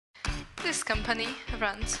This company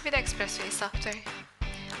runs with XpressWay software.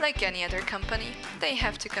 Like any other company, they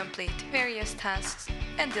have to complete various tasks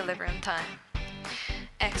and deliver on time.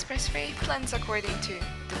 XpressWay plans according to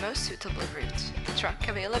the most suitable route, truck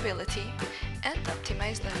availability, and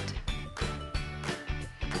optimized load.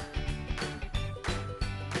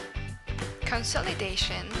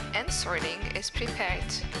 Consolidation and sorting is prepared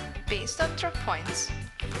based on truck points.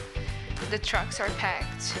 The trucks are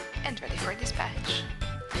packed and ready for dispatch.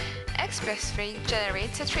 XpressWay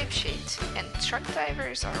generates a trip sheet and truck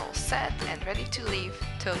drivers are all set and ready to leave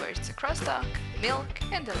towards the cross-dock, milk,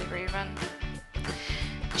 and delivery run.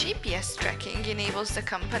 GPS tracking enables the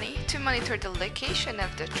company to monitor the location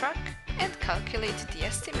of the truck and calculate the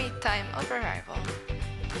estimated time of arrival.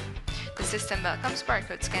 The system welcomes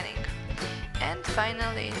barcode scanning. And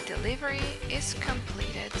finally, delivery is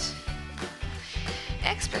completed.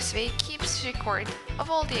 XpressWay keeps record of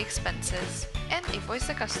all the expenses and invoice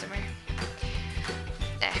the customer.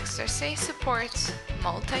 XpressWay supports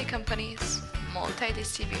multi-companies,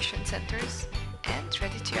 multi-distribution centers, and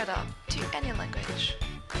ready to adapt to any language.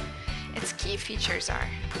 Its key features are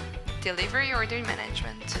delivery order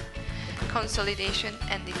management, consolidation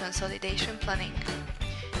and deconsolidation planning,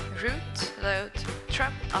 route, load,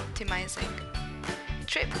 truck optimizing,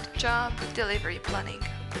 trip, job, delivery planning,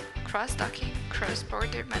 cross-docking,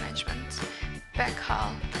 cross-border management,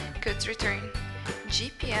 backhaul, goods return,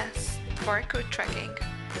 GPS, barcode tracking,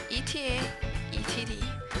 ETA, ETD,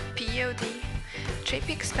 POD, trip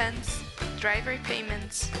expense, driver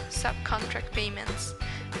payments, subcontract payments,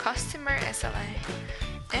 customer SLA,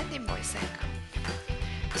 and invoicing.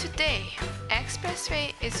 Today,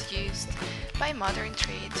 XpressWay is used by modern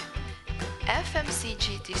trade,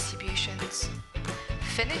 FMCG distributions,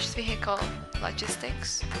 finished vehicle,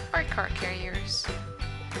 logistics, or car carriers,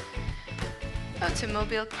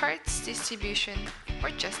 automobile parts distribution, or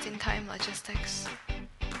just-in-time logistics.